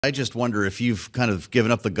I just wonder if you've kind of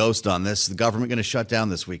given up the ghost on this. Is the government going to shut down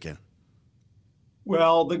this weekend?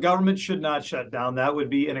 Well, the government should not shut down. That would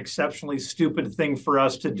be an exceptionally stupid thing for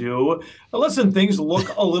us to do. But listen, things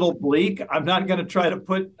look a little bleak. I'm not going to try to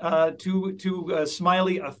put too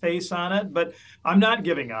smiley a face on it, but I'm not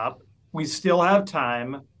giving up. We still have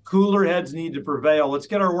time. Cooler heads need to prevail. Let's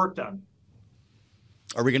get our work done.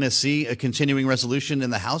 Are we going to see a continuing resolution in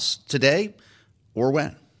the House today or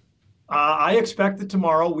when? I expect that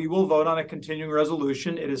tomorrow we will vote on a continuing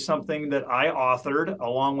resolution. It is something that I authored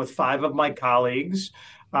along with 5 of my colleagues,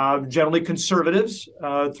 generally conservatives,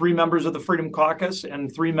 3 members of the Freedom Caucus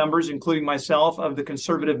and 3 members, including myself, of the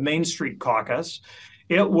conservative Main Street Caucus.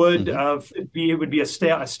 It would be a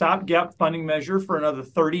stopgap funding measure for another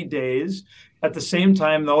 30 days. At the same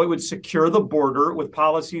time, though, it would secure the border with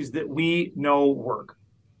policies that we know work.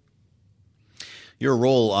 Your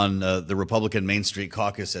role on the Republican Main Street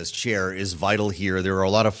Caucus as chair is vital here. There are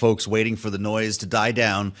a lot of folks waiting for the noise to die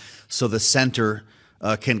down so the center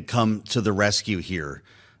can come to the rescue here.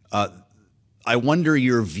 I wonder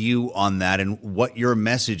your view on that and what your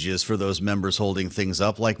message is for those members holding things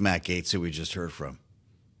up, like Matt Gaetz, who we just heard from.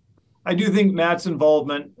 I do think Matt's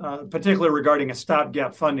involvement, particularly regarding a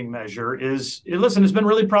stopgap funding measure, it's been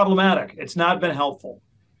really problematic. It's not been helpful.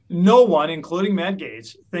 No one, including Matt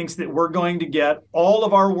Gaetz, thinks that we're going to get all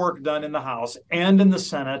of our work done in the House and in the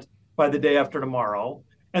Senate by the day after tomorrow,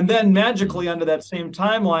 and then magically under that same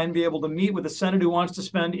timeline be able to meet with a Senate who wants to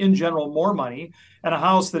spend in general more money and a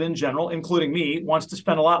House that in general, including me, wants to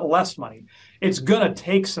spend a lot less money. It's going to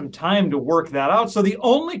take some time to work that out. So the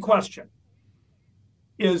only question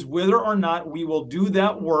is whether or not we will do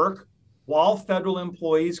that work while federal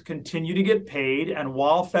employees continue to get paid and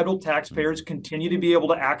while federal taxpayers continue to be able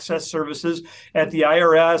to access services at the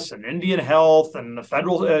IRS and Indian Health and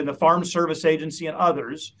the Farm Service Agency and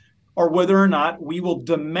others, or whether or not we will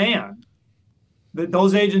demand that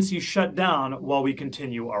those agencies shut down while we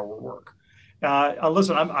continue our work.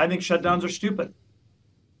 Listen, I think shutdowns are stupid.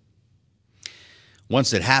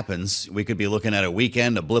 Once it happens, we could be looking at a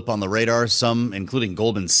weekend, a blip on the radar. Some, including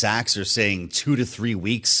Goldman Sachs, are saying 2 to 3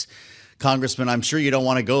 weeks. Congressman, I'm sure you don't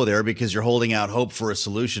want to go there because you're holding out hope for a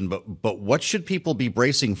solution, but what should people be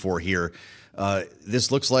bracing for here?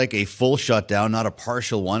 This looks like a full shutdown, not a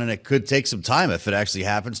partial one, and it could take some time if it actually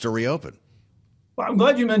happens to reopen. Well, I'm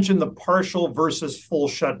glad you mentioned the partial versus full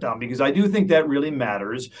shutdown, because I do think that really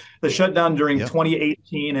matters. The shutdown during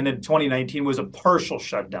 2018 and in 2019 was a partial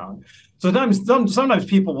shutdown. Sometimes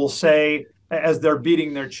people will say, as they're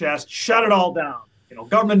beating their chest, shut it all down.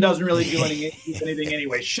 Government doesn't really do anything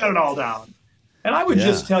anyway. Shut it all down. And I would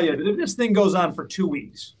just tell you that if this thing goes on for 2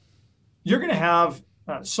 weeks, you're going to have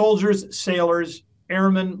soldiers, sailors,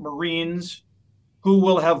 airmen, Marines who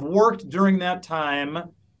will have worked during that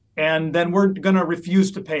time, and then we're going to refuse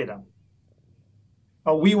to pay them.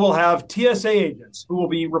 We will have TSA agents who will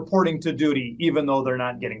be reporting to duty even though they're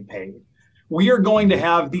not getting paid. We are going to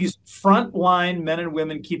have these frontline men and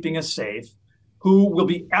women keeping us safe who will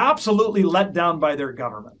be absolutely let down by their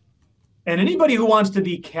government. And anybody who wants to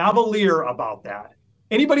be cavalier about that,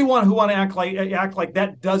 anybody who want to act like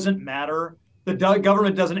that doesn't matter, the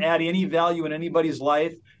government doesn't add any value in anybody's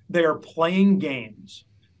life, they are playing games.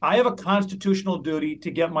 I have a constitutional duty to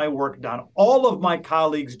get my work done. All of my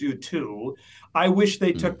colleagues do too. I wish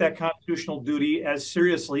they took that constitutional duty as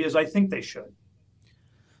seriously as I think they should.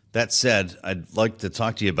 That said, I'd like to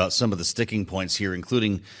talk to you about some of the sticking points here,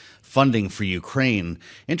 including funding for Ukraine.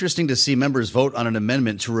 Interesting to see members vote on an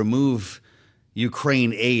amendment to remove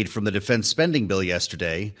Ukraine aid from the defense spending bill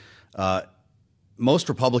yesterday. Most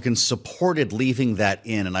Republicans supported leaving that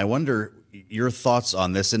in, and I wonder your thoughts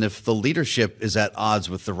on this and if the leadership is at odds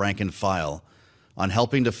with the rank and file on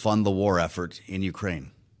helping to fund the war effort in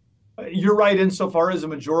Ukraine. You're right insofar as a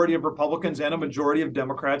majority of Republicans and a majority of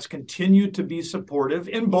Democrats continue to be supportive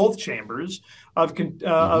in both chambers of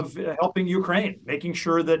helping Ukraine, making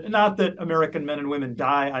sure that not that American men and women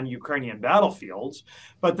die on Ukrainian battlefields,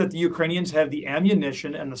 but that the Ukrainians have the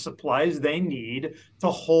ammunition and the supplies they need to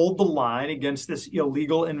hold the line against this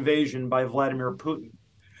illegal invasion by Vladimir Putin.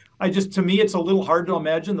 To me, it's a little hard to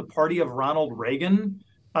imagine the party of Ronald Reagan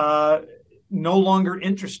no longer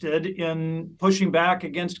interested in pushing back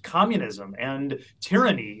against communism and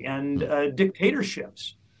tyranny and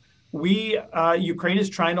dictatorships. Ukraine is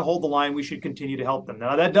trying to hold the line. We should continue to help them.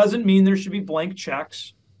 Now, that doesn't mean there should be blank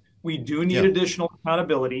checks. We do need additional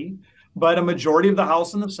accountability, but a majority of the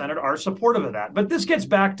House and the Senate are supportive of that. But this gets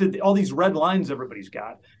back to all these red lines everybody's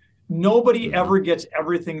got. Nobody ever gets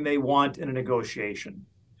everything they want in a negotiation.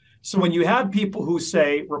 So when you have people who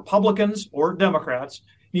say Republicans or Democrats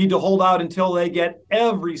need to hold out until they get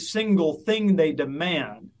every single thing they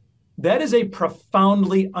demand, That is a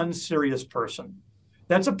profoundly unserious person.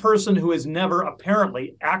 That's a person who has never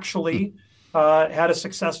apparently actually had a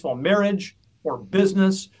successful marriage or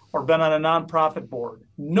business or been on a nonprofit board.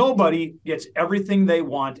 Nobody gets everything they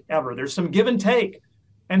want ever. There's some give and take.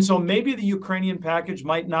 And so maybe the Ukrainian package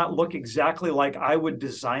might not look exactly like I would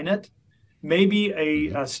design it. Maybe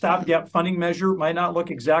a stopgap funding measure might not look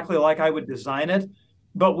exactly like I would design it.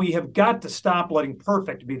 But we have got to stop letting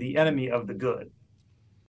perfect be the enemy of the good.